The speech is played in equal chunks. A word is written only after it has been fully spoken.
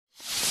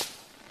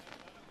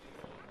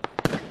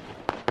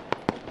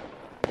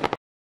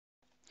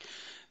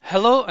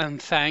Hello and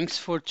thanks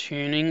for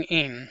tuning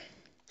in.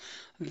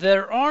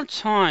 There are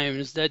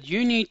times that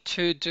you need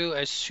to do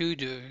a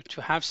sudo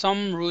to have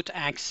some root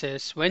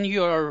access when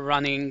you are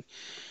running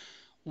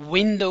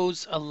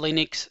Windows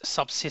Linux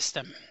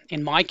subsystem.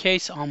 In my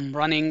case, I'm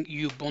running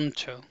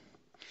Ubuntu.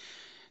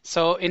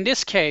 So in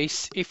this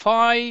case, if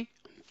I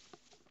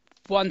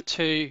want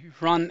to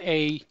run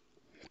a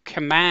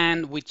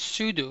command with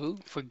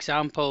sudo, for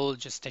example,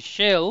 just a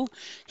shell,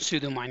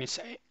 sudo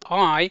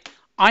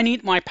 -i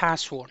need my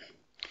password.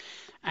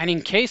 And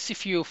in case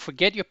if you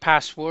forget your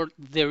password,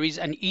 there is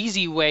an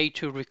easy way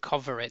to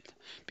recover it.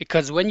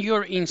 Because when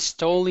you're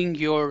installing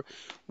your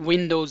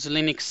Windows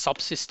Linux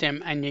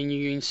subsystem and then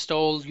you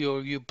install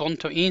your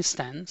Ubuntu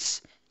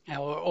instance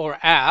or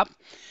app,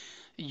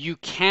 you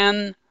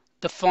can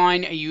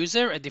define a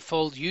user, a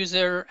default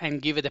user,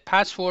 and give it a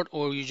password,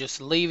 or you just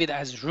leave it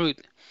as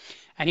root.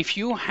 And if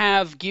you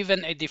have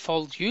given a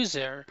default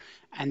user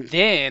and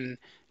then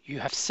you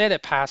have set a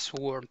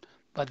password,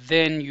 but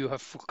then you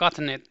have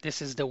forgotten it,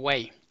 this is the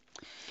way.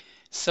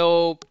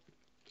 So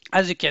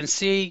as you can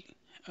see,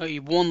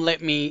 it won't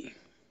let me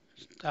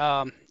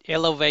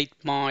elevate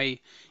my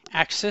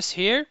access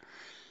here.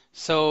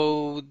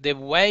 So the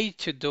way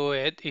to do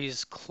it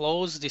is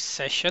close this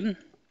session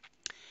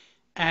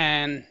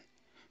and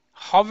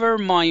hover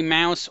my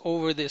mouse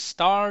over the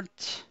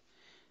start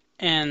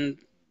and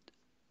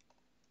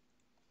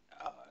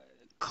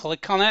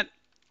click on it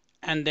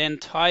and then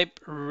type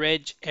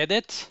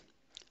regedit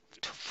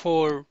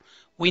for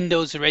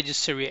Windows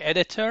Registry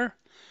Editor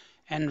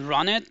and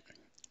run it.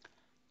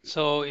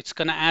 So it's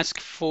gonna ask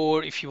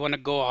for if you want to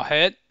go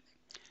ahead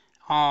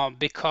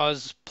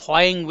because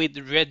playing with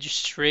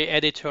registry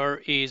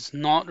editor is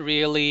not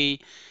really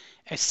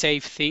a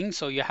safe thing.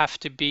 So you have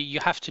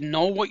to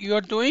know what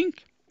you're doing.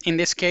 In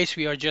this case,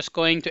 we are just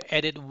going to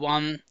edit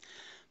one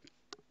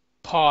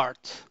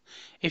part.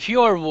 If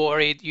you are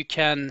worried, you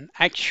can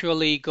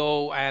actually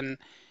go and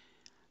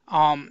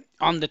on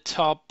the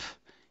top,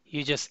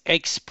 you just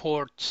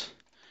export,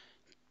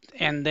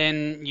 and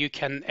then you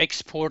can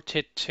export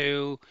it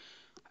to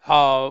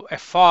a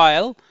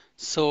file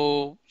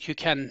so you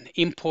can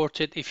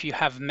import it if you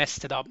have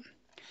messed it up.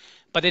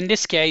 But in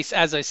this case,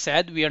 as I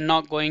said, we are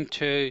not going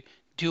to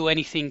do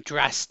anything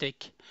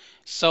drastic.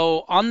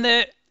 So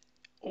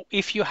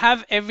if you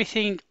have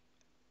everything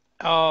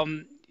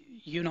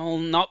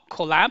not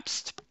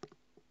collapsed,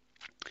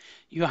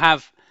 you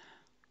have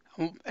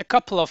a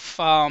couple of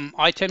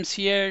items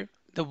here.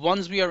 The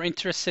ones we are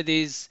interested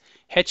is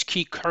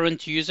HKey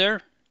current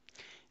user,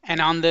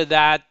 and under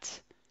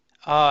that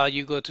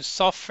you go to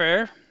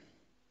software,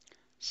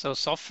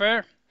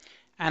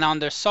 and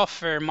under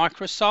software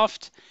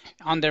Microsoft,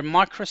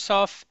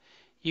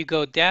 you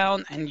go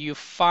down and you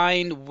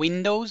find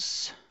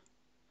Windows,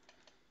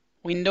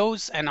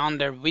 and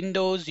under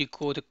Windows you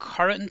go to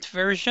current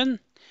version,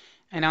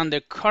 and under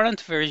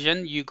current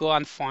version you go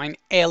and find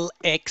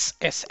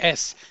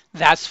LXSS.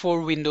 That's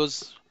for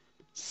Windows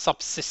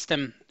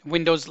subsystem,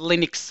 Windows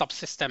Linux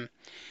subsystem,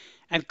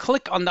 and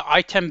click on the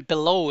item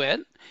below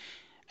it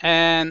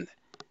and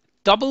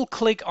double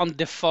click on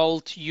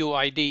default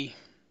UID.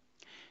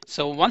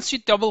 So once you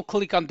double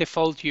click on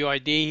default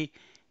UID,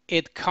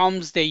 it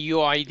comes the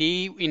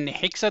UID in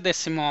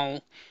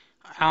hexadecimal.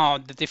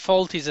 The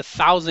default is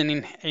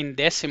 1000 in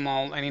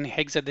decimal, and in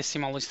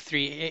hexadecimal is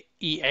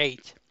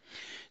 3E8.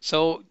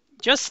 So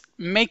just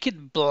make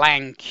it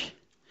blank.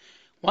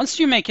 Once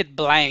you make it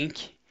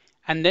blank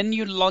and then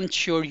you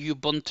launch your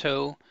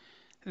Ubuntu,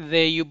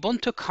 the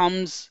Ubuntu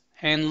comes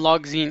and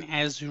logs in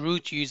as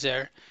root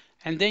user,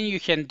 and then you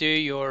can do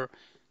your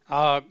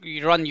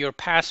you run your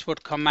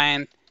password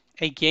command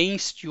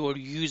against your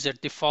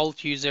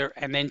default user,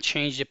 and then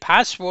change the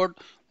password.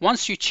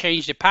 Once you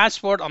change the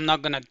password, I'm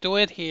not gonna do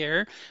it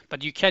here,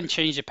 but you can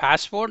change the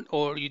password,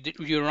 or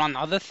you run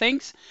other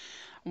things.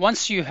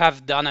 Once you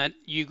have done it,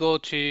 you go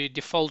to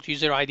default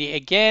user ID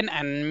again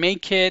and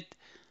make it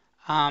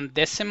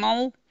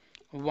decimal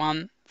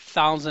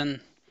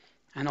 1000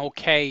 and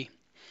OK.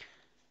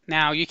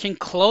 Now you can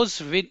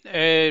close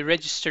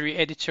registry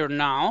editor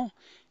now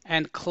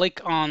and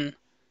click on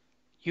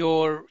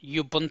your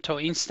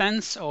Ubuntu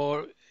instance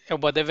or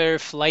whatever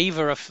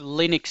flavor of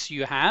Linux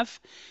you have,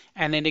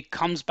 and then it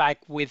comes back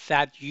with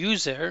that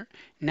user.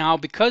 Now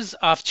because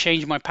I've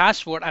changed my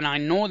password and I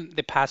know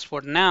the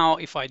password now,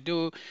 if I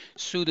do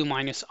sudo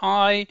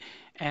 -i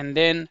and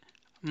then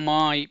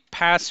my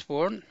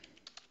password,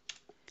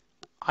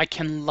 I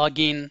can log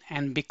in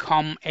and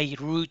become a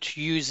root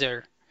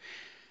user.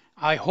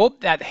 I hope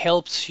that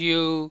helps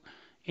you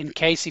in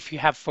case if you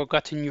have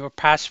forgotten your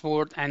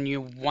password and you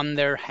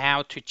wonder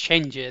how to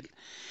change it.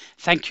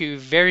 Thank you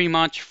very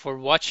much for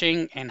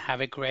watching and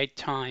have a great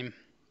time.